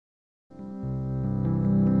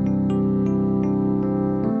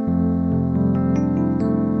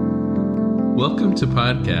Welcome to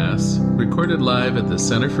podcasts recorded live at the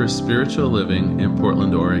Center for Spiritual Living in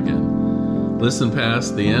Portland, Oregon. Listen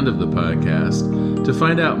past the end of the podcast to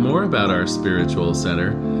find out more about our spiritual center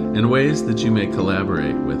and ways that you may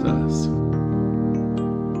collaborate with us.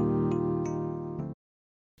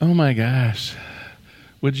 Oh my gosh.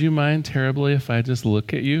 Would you mind terribly if I just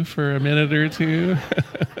look at you for a minute or two?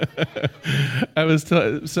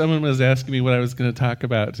 Someone was asking me what I was going to talk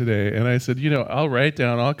about today, and I said, I'll write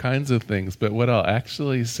down all kinds of things, but what I'll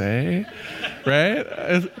actually say,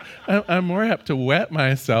 right? I'm more apt to wet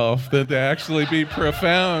myself than to actually be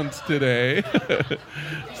profound today.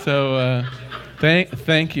 So,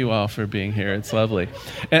 Thank you all for being here. It's lovely.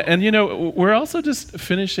 And we're also just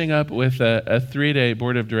finishing up with a 3-day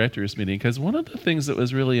board of directors meeting, because one of the things that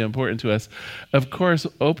was really important to us, of course,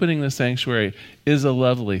 opening the sanctuary is a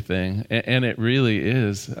lovely thing, and it really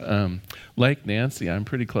is. Like Nancy, I'm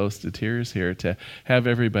pretty close to tears here to have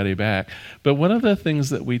everybody back. But one of the things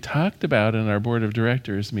that we talked about in our board of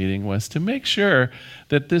directors meeting was to make sure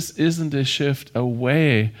that this isn't a shift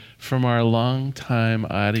away from our longtime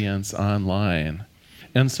audience online.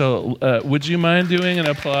 And so, would you mind doing an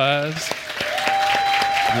applause?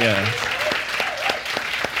 Yes.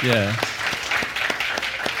 Yes.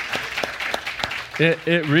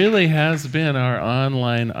 It really has been our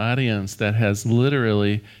online audience that has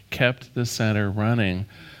literally kept the center running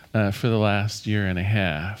for the last year and a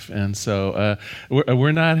half. And so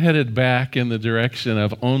we're not headed back in the direction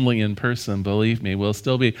of only in person, believe me. We'll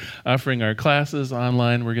still be offering our classes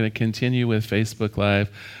online. We're going to continue with Facebook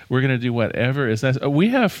Live. We're going to do whatever is necessary. We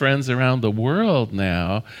have friends around the world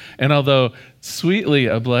now, and although sweetly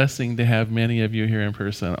a blessing to have many of you here in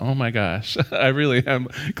person. Oh my gosh, I really am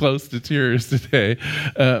close to tears today.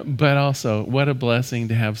 But also, what a blessing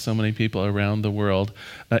to have so many people around the world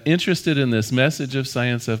interested in this message of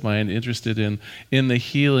Science of Mind, interested in the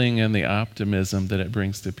healing and the optimism that it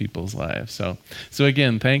brings to people's lives. So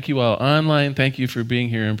again, thank you all online. Thank you for being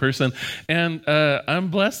here in person. And I'm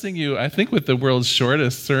blessing you, I think, with the world's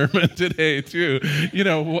shortest sermon today, too.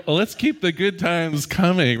 Let's keep the good times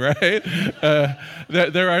coming, right?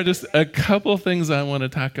 There are just a couple things I want to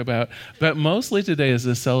talk about, but mostly today is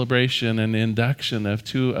a celebration and induction of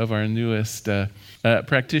two of our newest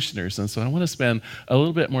practitioners, and so I want to spend a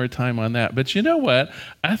little bit more time on that. But you know what?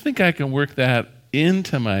 I think I can work that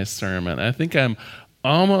into my sermon. I think I'm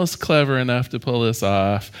almost clever enough to pull this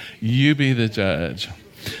off. You be the judge.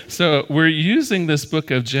 So we're using this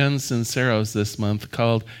book of Jen Sincero's this month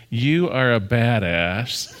called You Are a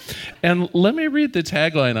Badass. And let me read the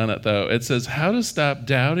tagline on it, though. It says, how to stop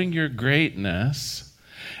doubting your greatness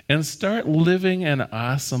and start living an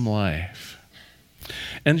awesome life.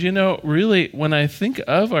 And really, when I think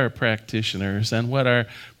of our practitioners and what our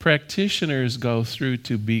practitioners go through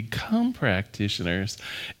to become practitioners,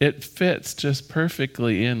 it fits just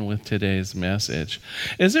perfectly in with today's message.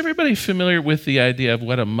 Is everybody familiar with the idea of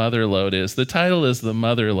what a mother lode is? The title is The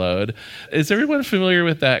Mother Lode. Is everyone familiar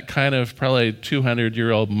with that kind of probably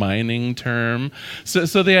 200-year-old mining term? So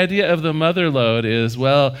the idea of the mother lode is,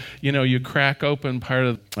 you crack open part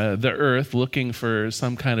of the earth looking for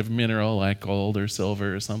some kind of mineral like gold or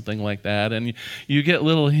silver or something like that, and you get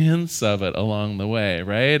little hints of it along the way,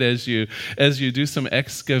 right? As you do some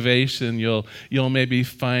excavation, you'll maybe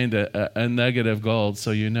find a nugget of gold,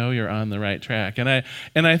 so you're on the right track. And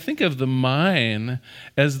I think of the mine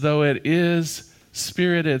as though it is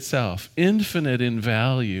Spirit itself, infinite in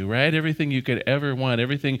value, right? Everything you could ever want,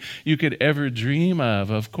 everything you could ever dream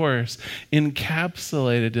of course,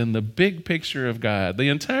 encapsulated in the big picture of God, the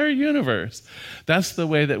entire universe. That's the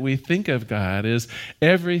way that we think of God, is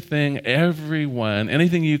everything, everyone,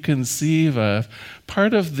 anything you conceive of,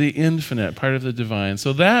 part of the infinite, part of the divine.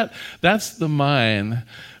 So that's the mine.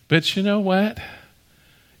 But you know what?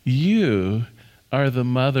 You are the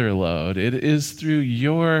mother lode. It is through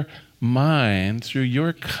your mind, through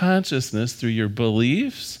your consciousness, through your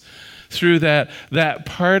beliefs, through that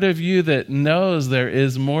part of you that knows there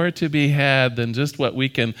is more to be had than just what we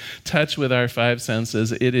can touch with our 5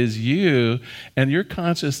 senses. It is you and your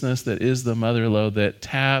consciousness that is the mother lode that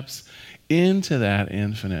taps into that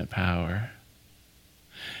infinite power.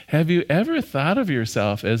 Have you ever thought of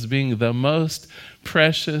yourself as being the most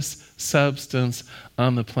precious substance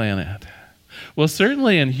on the planet? Well,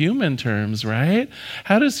 certainly in human terms, right?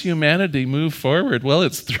 How does humanity move forward? Well,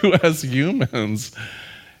 it's through us humans.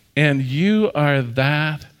 And you are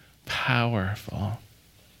that powerful.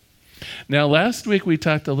 Now, last week we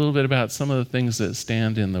talked a little bit about some of the things that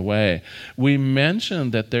stand in the way. We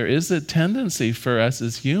mentioned that there is a tendency for us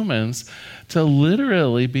as humans to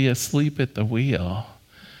literally be asleep at the wheel,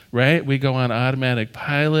 right? We go on automatic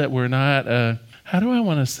pilot. We're not How do I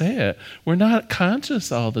want to say it? We're not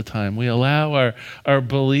conscious all the time. We allow our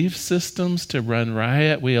belief systems to run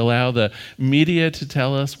riot. We allow the media to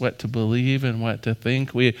tell us what to believe and what to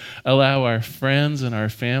think. We allow our friends and our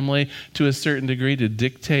family to a certain degree to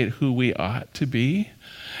dictate who we ought to be.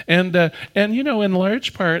 And in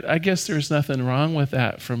large part, I guess there's nothing wrong with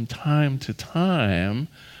that from time to time.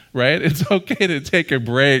 Right? It's okay to take a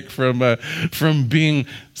break from being,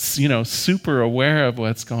 super aware of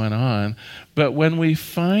what's going on. But when we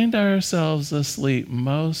find ourselves asleep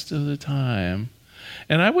most of the time,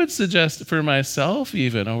 and I would suggest for myself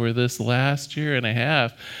even over this last year and a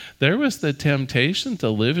half, there was the temptation to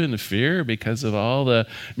live in fear because of all the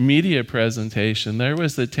media presentation. There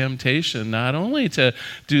was the temptation not only to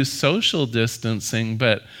do social distancing,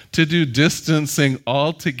 but to do distancing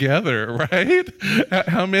altogether, right?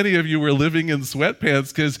 How many of you were living in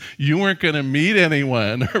sweatpants because you weren't going to meet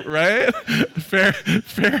anyone, right?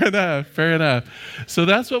 Fair enough. So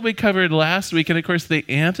that's what we covered last week. And of course, the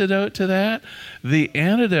antidote to that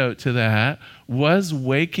was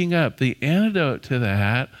waking up. The antidote to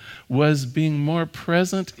that was being more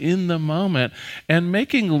present in the moment and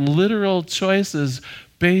making literal choices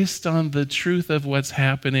based on the truth of what's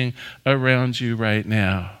happening around you right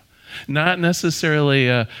now. Not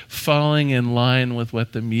necessarily falling in line with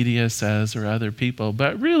what the media says or other people,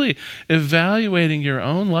 but really evaluating your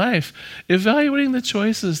own life, evaluating the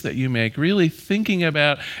choices that you make, really thinking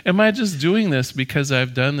about, am I just doing this because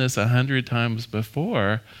I've done this 100 times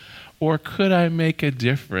before, or could I make a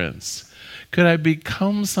difference? Could I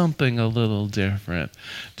become something a little different?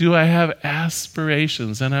 Do I have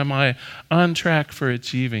aspirations, and am I on track for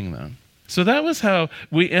achieving them? So that was how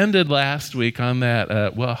we ended last week on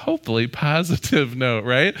that, hopefully positive note,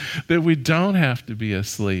 right? That we don't have to be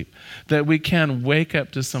asleep, that we can wake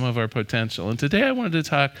up to some of our potential. And today I wanted to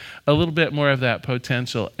talk a little bit more of that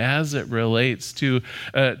potential as it relates to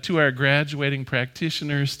our graduating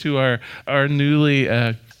practitioners, to our newly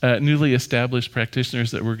established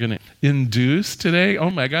practitioners that we're going to induce today.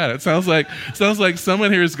 Oh my God, it sounds like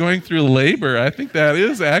someone here is going through labor. I think that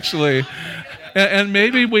is actually... And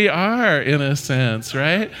maybe we are, in a sense,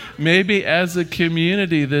 right? Maybe as a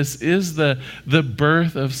community, this is the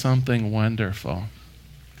birth of something wonderful.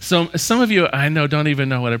 So some of you, I know, don't even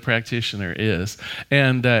know what a practitioner is.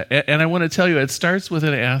 And I want to tell you, it starts with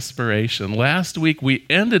an aspiration. Last week, we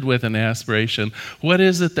ended with an aspiration. What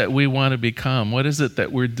is it that we want to become? What is it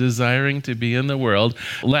that we're desiring to be in the world?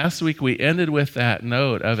 Last week, we ended with that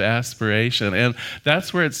note of aspiration. And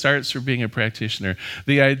that's where it starts for being a practitioner.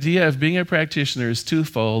 The idea of being a practitioner is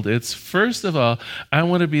twofold. It's, first of all, I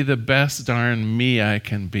want to be the best darn me I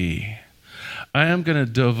can be. I am going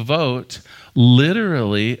to devote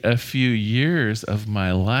literally a few years of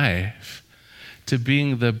my life to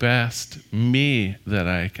being the best me that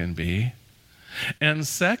I can be. And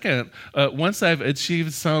second, once I've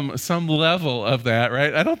achieved some level of that,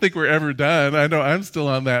 right? I don't think we're ever done. I know I'm still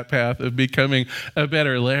on that path of becoming a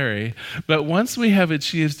better Larry. But once we have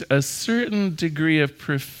achieved a certain degree of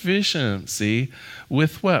proficiency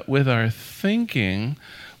with what? With our thinking,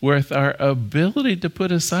 with our ability to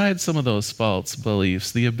put aside some of those false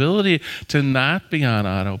beliefs, the ability to not be on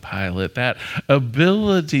autopilot, that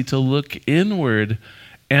ability to look inward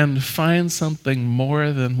and find something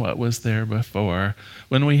more than what was there before.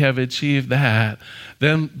 When we have achieved that,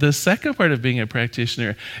 then the second part of being a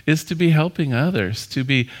practitioner is to be helping others, to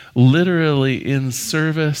be literally in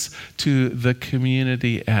service to the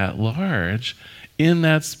community at large in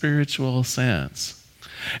that spiritual sense.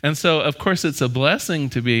 And so, of course, it's a blessing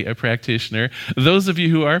to be a practitioner. Those of you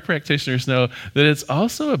who are practitioners know that it's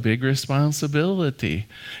also a big responsibility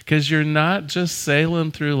because you're not just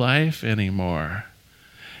sailing through life anymore.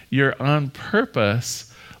 You're on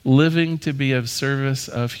purpose living to be of service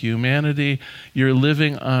of humanity. You're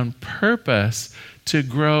living on purpose to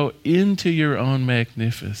grow into your own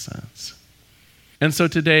magnificence. And so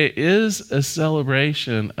today is a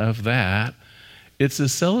celebration of that. It's a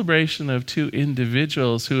celebration of two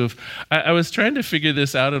individuals who have... I was trying to figure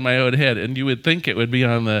this out in my own head, and you would think it would be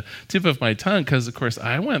on the tip of my tongue because, of course,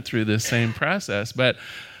 I went through this same process. But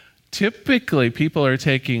typically, people are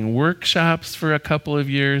taking workshops for a couple of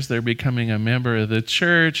years. They're becoming a member of the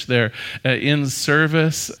church. They're in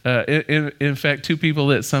service. In fact, two people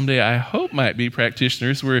that someday I hope might be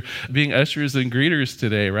practitioners were being ushers and greeters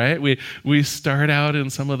today, right? We start out in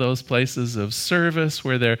some of those places of service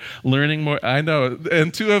where they're learning more. I know,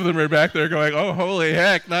 and two of them are back there going, oh, holy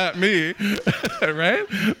heck, not me, right?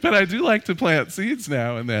 But I do like to plant seeds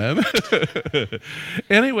now and then.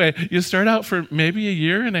 Anyway, you start out for maybe a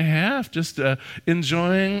year and a half, half, just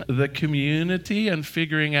enjoying the community and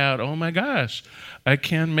figuring out, oh my gosh, I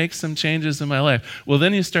can make some changes in my life. Well,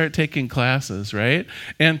 then you start taking classes, right?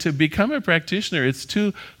 And to become a practitioner, it's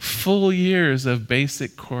 2 full years of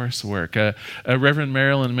basic coursework. Reverend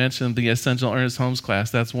Marilyn mentioned the Essential Ernest Holmes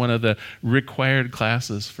class. That's one of the required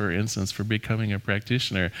classes, for instance, for becoming a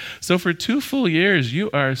practitioner. So for 2 full years,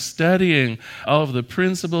 you are studying all of the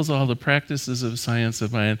principles, all the practices of science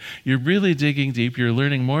of mind. You're really digging deep. You're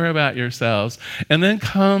learning more about yourselves. And then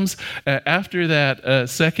comes, after that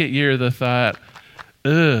second year, the thought,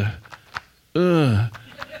 am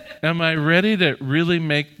I ready to really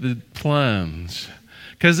make the plunge?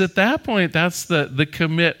 Because at that point, that's the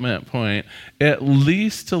commitment point, at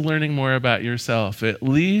least to learning more about yourself, at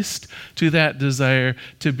least to that desire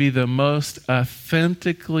to be the most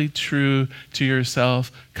authentically true to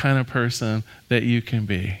yourself kind of person that you can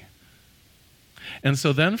be. And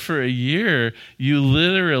so then for a year, you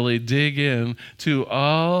literally dig in to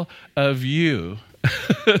all of you.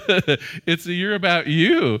 It's a year about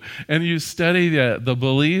you, and you study the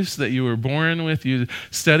beliefs that you were born with. You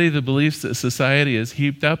study the beliefs that society has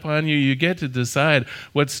heaped up on you. You get to decide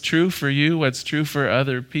what's true for you, what's true for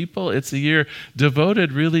other people. It's a year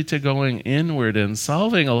devoted really to going inward and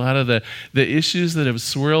solving a lot of the issues that have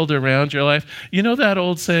swirled around your life. You know that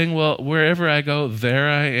old saying, well, wherever I go, there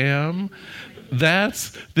I am?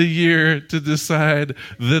 That's the year to decide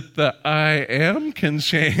that the I am can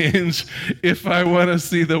change if I want to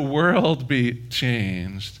see the world be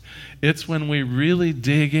changed. It's when we really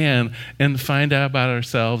dig in and find out about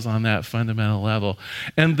ourselves on that fundamental level.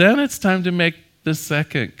 And then it's time to make the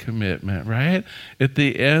second commitment, right? At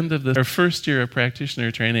the end of our first year of practitioner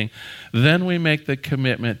training, then we make the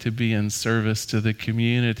commitment to be in service to the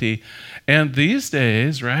community. And these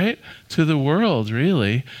days, right, to the world,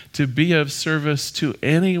 really, to be of service to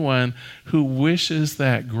anyone who wishes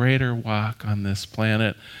that greater walk on this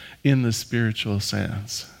planet in the spiritual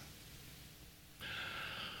sense.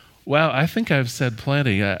 Well, I think I've said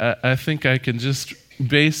plenty. I think I can just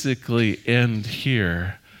basically end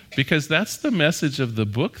here, because that's the message of the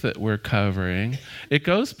book that we're covering. It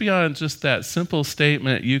goes beyond just that simple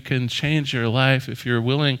statement, you can change your life if you're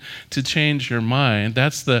willing to change your mind.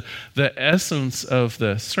 That's the essence of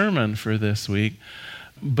the sermon for this week.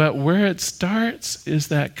 But where it starts is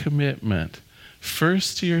that commitment,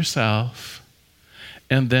 first to yourself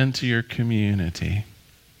and then to your community.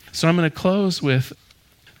 So I'm going to close with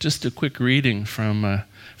just a quick reading from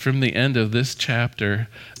the end of this chapter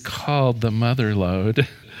called The Mother Lode.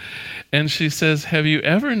 And she says, have you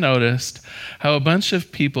ever noticed how a bunch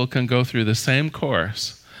of people can go through the same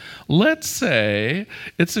course? Let's say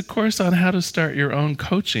it's a course on how to start your own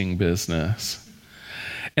coaching business.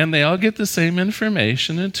 And they all get the same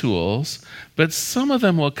information and tools, but some of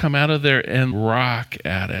them will come out of there and rock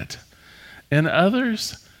at it. And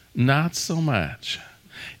others, not so much.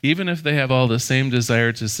 Even if they have all the same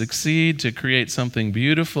desire to succeed, to create something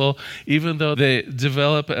beautiful, even though they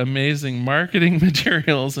develop amazing marketing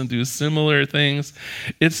materials and do similar things,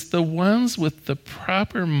 it's the ones with the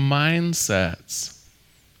proper mindsets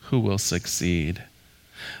who will succeed.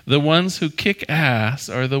 The ones who kick ass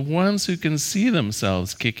are the ones who can see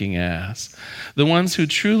themselves kicking ass. The ones who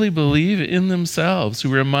truly believe in themselves, who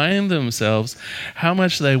remind themselves how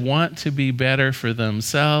much they want to be better for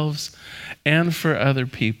themselves and for other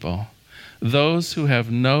people. Those who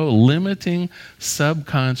have no limiting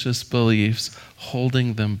subconscious beliefs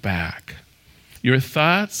holding them back. Your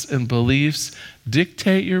thoughts and beliefs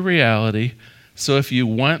dictate your reality, so if you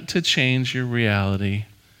want to change your reality,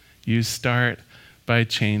 you start by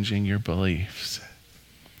changing your beliefs.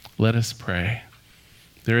 Let us pray.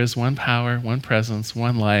 There is one power, one presence,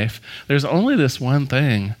 one life. There's only this one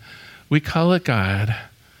thing. We call it God.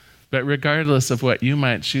 But regardless of what you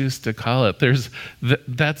might choose to call it,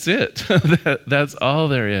 that's it. That's all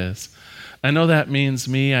there is. I know that means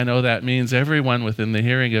me. I know that means everyone within the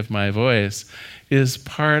hearing of my voice is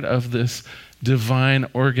part of this divine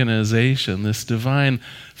organization, this divine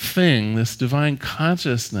thing, this divine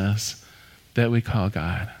consciousness that we call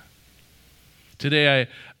God. Today,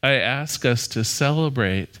 I ask us to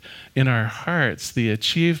celebrate in our hearts the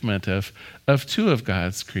achievement of 2 of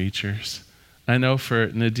God's creatures. I know for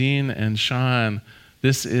Nadine and Sean,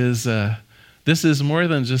 this is more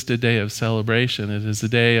than just a day of celebration. It is a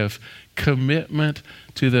day of commitment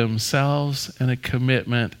to themselves and a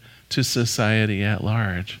commitment to society at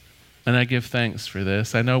large. And I give thanks for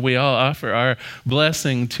this. I know we all offer our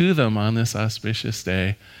blessing to them on this auspicious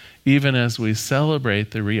day, even as we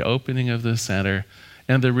celebrate the reopening of the center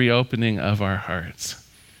and the reopening of our hearts.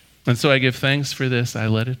 And so I give thanks for this. I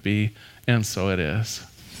let it be, and so it is.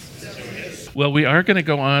 Well, we are going to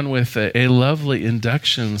go on with a lovely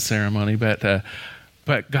induction ceremony, but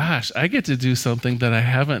gosh, I get to do something that I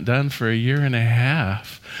haven't done for a year and a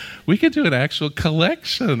half. We could do an actual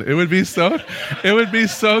collection. It would be so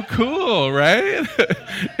cool, right?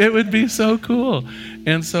 It would be so cool.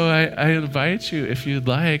 And so I invite you, if you'd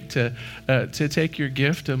like, to take your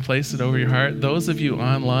gift and place it over your heart. Those of you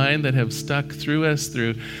online that have stuck through us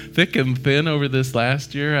through thick and thin over this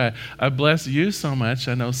last year, I bless you so much.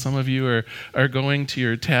 I know some of you are going to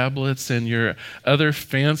your tablets and your other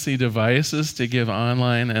fancy devices to give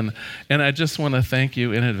online, and I just want to thank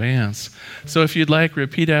you in advance. So if you'd like,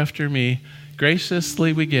 repeat after me.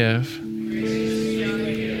 Graciously we give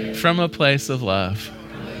from a place of love.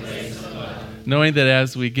 Knowing that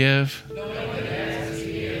as we give,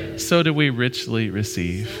 so do we richly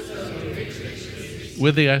receive.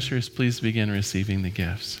 Would the ushers please begin receiving the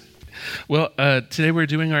gifts? Well, today we're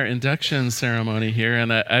doing our induction ceremony here,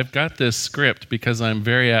 and I've got this script because I'm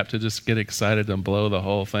very apt to just get excited and blow the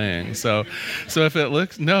whole thing. So if it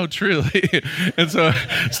looks, no, truly. And so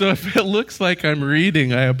if it looks like I'm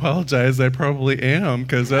reading, I apologize. I probably am,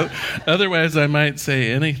 because otherwise I might say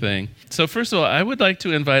anything. So first of all, I would like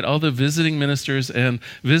to invite all the visiting ministers and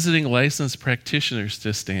visiting licensed practitioners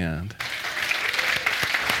to stand.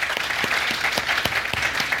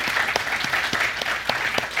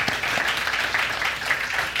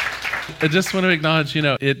 I just want to acknowledge,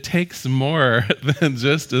 it takes more than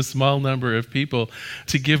just a small number of people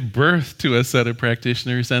to give birth to a set of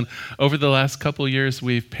practitioners. And over the last couple years,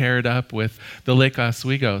 we've paired up with the Lake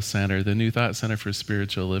Oswego Center, the New Thought Center for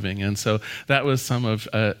Spiritual Living. And so that was some of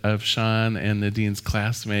Sean and Nadine's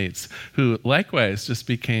classmates who likewise just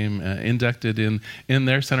became inducted in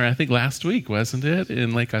their center, I think last week, wasn't it,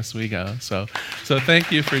 in Lake Oswego? So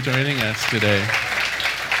thank you for joining us today.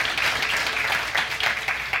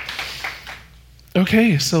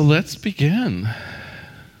 Okay, so let's begin.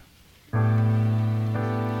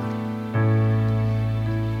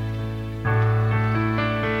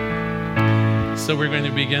 So we're going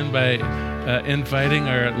to begin by inviting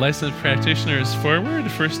our licensed practitioners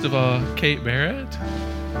forward. First of all, Kate Barrett.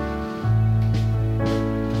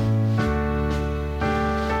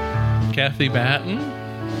 Kathy Batten.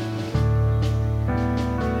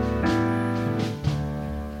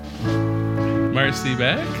 Marcy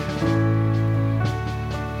Beck.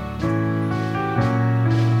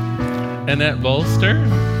 Annette Bolster,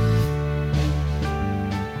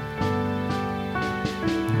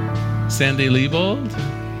 Sandy Liebold,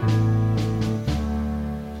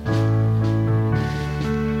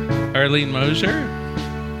 Arlene Mosier,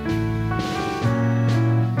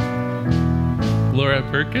 Laura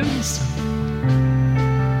Perkins,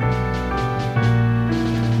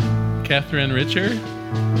 Catherine Richard,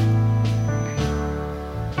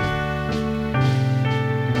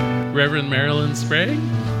 Reverend Marilyn Sprague,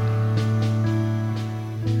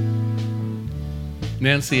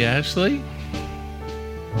 Nancy Ashley,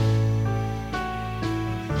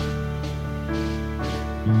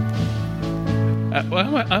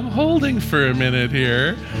 I'm holding for a minute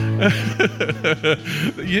here.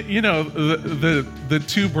 The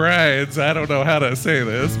two brides, I don't know how to say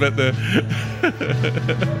this, but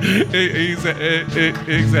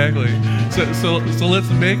exactly. So let's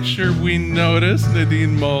make sure we notice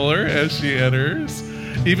Nadine Moeller as she enters.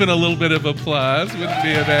 Even a little bit of applause wouldn't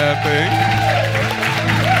be a bad thing.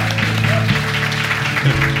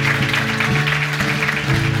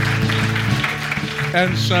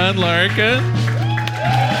 And Sean Larkin.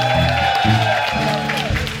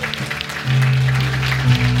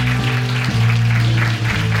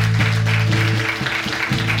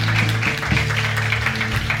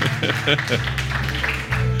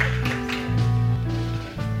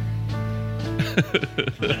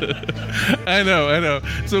 I know.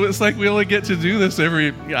 So it's like we only get to do this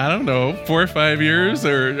every, 4 or 5 years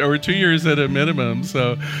or 2 years at a minimum.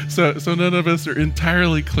 So none of us are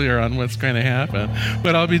entirely clear on what's going to happen,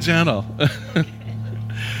 but I'll be gentle.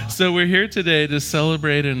 So we're here today to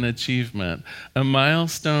celebrate an achievement, a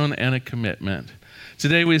milestone and a commitment.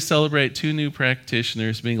 Today we celebrate 2 new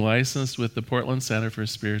practitioners being licensed with the Portland Center for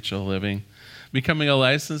Spiritual Living. Becoming a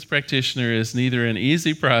licensed practitioner is neither an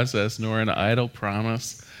easy process nor an idle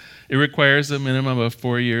promise. It requires a minimum of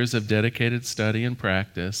 4 years of dedicated study and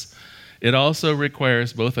practice. It also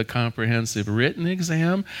requires both a comprehensive written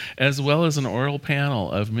exam as well as an oral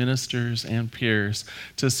panel of ministers and peers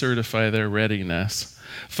to certify their readiness.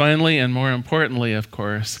 Finally, and more importantly, of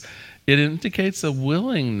course, it indicates a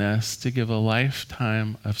willingness to give a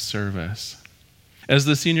lifetime of service. As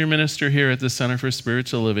the senior minister here at the Center for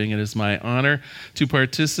Spiritual Living, it is my honor to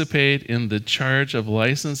participate in the charge of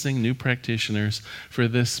licensing new practitioners for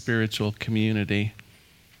this spiritual community.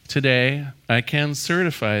 Today, I can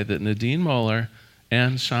certify that Nadine Moeller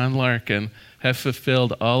and Sean Larkin have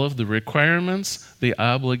fulfilled all of the requirements, the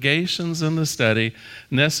obligations in the study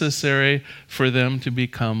necessary for them to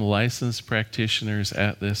become licensed practitioners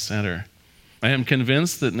at this center. I am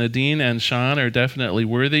convinced that Nadine and Sean are definitely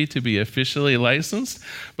worthy to be officially licensed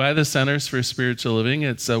by the Centers for Spiritual Living.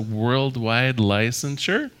 It's a worldwide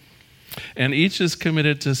licensure, and each is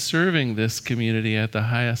committed to serving this community at the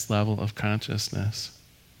highest level of consciousness.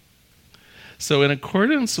 So in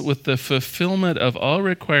accordance with the fulfillment of all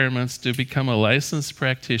requirements to become a licensed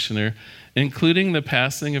practitioner, including the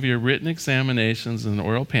passing of your written examinations and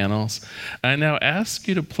oral panels, I now ask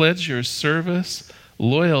you to pledge your service,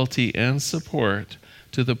 loyalty, and support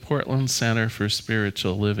to the Portland Center for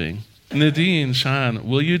Spiritual Living. Nadine, Sean,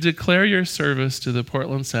 will you declare your service to the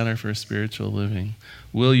Portland Center for Spiritual Living?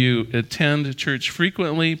 Will you attend church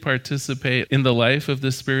frequently, participate in the life of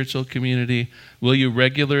the spiritual community? Will you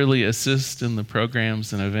regularly assist in the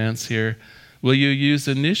programs and events here? Will you use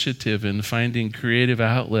initiative in finding creative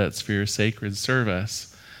outlets for your sacred service?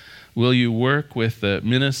 Will you work with the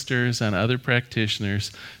ministers and other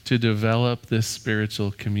practitioners to develop this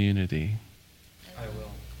spiritual community? I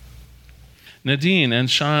will. Nadine and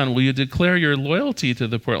Sean, will you declare your loyalty to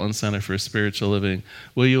the Portland Center for Spiritual Living?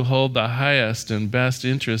 Will you hold the highest and best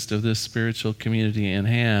interest of this spiritual community in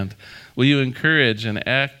hand? Will you encourage and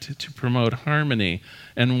act to promote harmony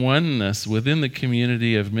and oneness within the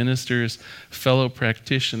community of ministers, fellow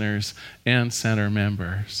practitioners, and center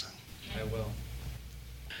members? I will.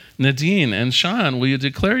 Nadine and Sean, will you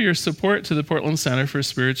declare your support to the Portland Center for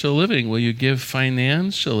Spiritual Living? Will you give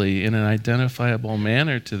financially in an identifiable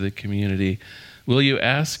manner to the community? Will you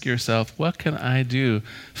ask yourself, what can I do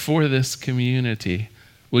for this community?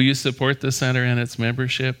 Will you support the center and its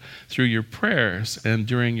membership through your prayers and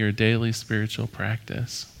during your daily spiritual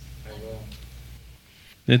practice? I will.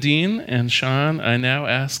 Nadine and Sean, I now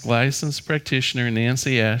ask licensed practitioner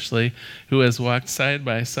Nancy Ashley, who has walked side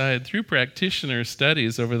by side through practitioner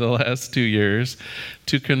studies over the last 2 years,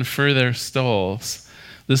 to confer their stoles.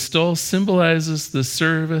 The stole symbolizes the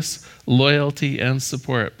service, loyalty, and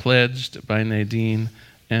support pledged by Nadine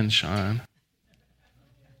and Sean.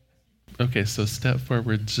 Okay, so step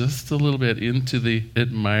forward just a little bit into the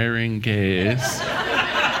admiring gaze.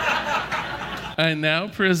 I now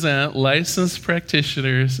present licensed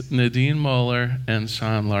practitioners Nadine Moeller and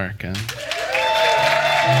Sean Larkin.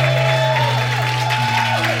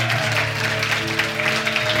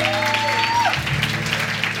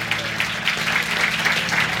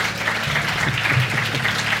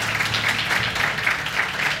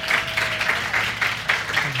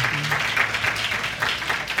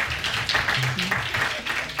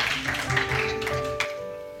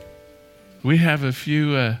 We have a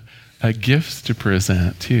few gifts to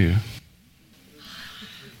present, too.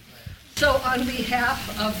 So on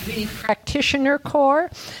behalf of the Practitioner Corps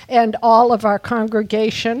and all of our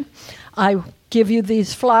congregation, I give you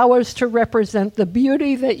these flowers to represent the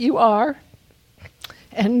beauty that you are,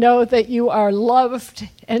 and know that you are loved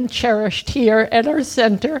and cherished here at our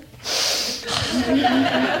center.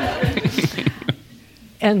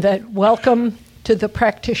 And that welcome to the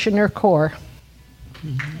Practitioner Corps.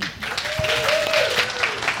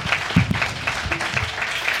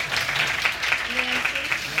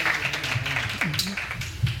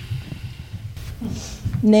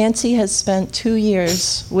 Nancy has spent 2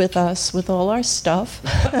 years with us with all our stuff.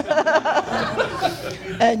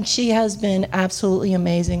 And she has been absolutely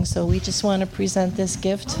amazing. So we just want to present this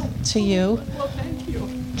gift to you. Well, thank you.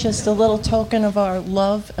 Just a little token of our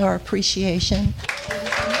love, our appreciation.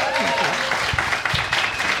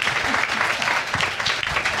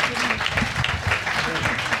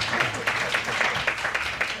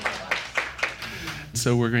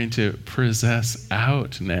 So we're going to process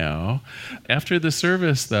out now. After the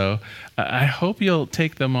service, though, I hope you'll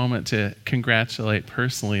take the moment to congratulate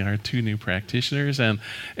personally our 2 new practitioners, and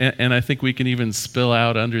I think we can even spill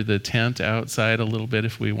out under the tent outside a little bit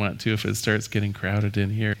if we want to, if it starts getting crowded in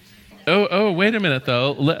here. Oh, wait a minute,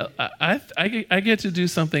 though. I get to do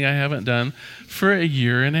something I haven't done for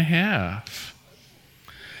 1.5 years.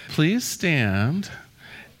 Please stand,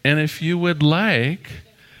 and if you would like,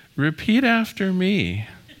 repeat after me.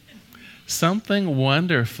 Something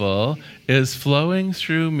wonderful is flowing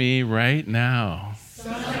through me right now.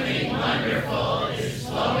 Something wonderful is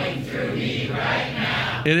flowing through me right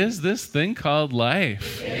now. It is this thing called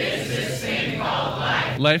life. It is this thing called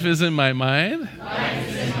life. Life is in my mind. Life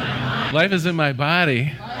is in my mind. Life is in my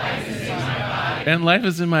body. Life is in my body. And life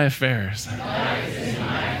is in my affairs.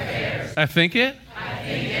 I think it.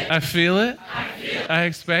 I feel it. I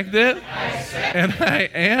expect it. And I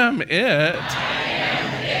am it.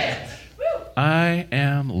 I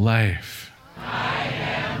am life.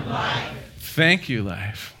 Thank you,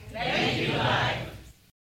 life.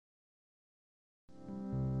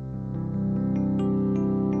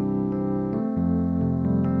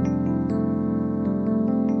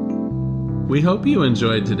 We hope you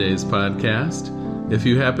enjoyed today's podcast. If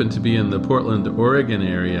you happen to be in the Portland, Oregon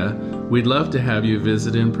area, we'd love to have you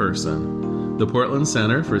visit in person. The Portland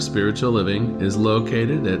Center for Spiritual Living is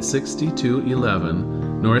located at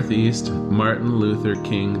 6211 Northeast Martin Luther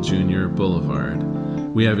King Jr. Boulevard.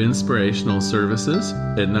 We have inspirational services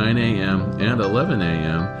at 9 a.m. and 11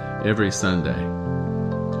 a.m. every Sunday.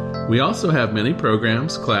 We also have many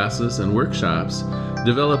programs, classes, and workshops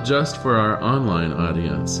developed just for our online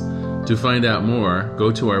audience. To find out more,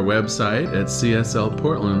 go to our website at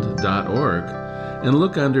cslportland.org and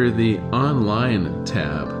look under the Online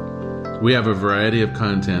tab. We have a variety of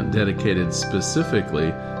content dedicated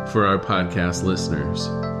specifically for our podcast listeners.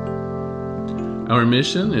 Our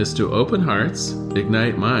mission is to open hearts,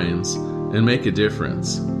 ignite minds, and make a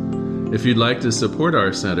difference. If you'd like to support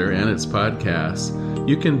our center and its podcasts,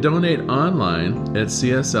 you can donate online at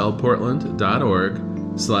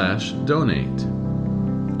cslportland.org/donate.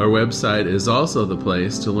 Our website is also the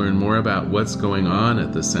place to learn more about what's going on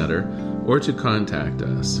at the center or to contact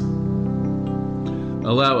us.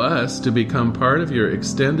 Allow us to become part of your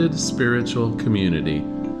extended spiritual community.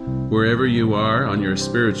 Wherever you are on your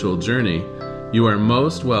spiritual journey, you are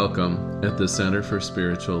most welcome at the Center for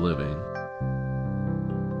Spiritual Living.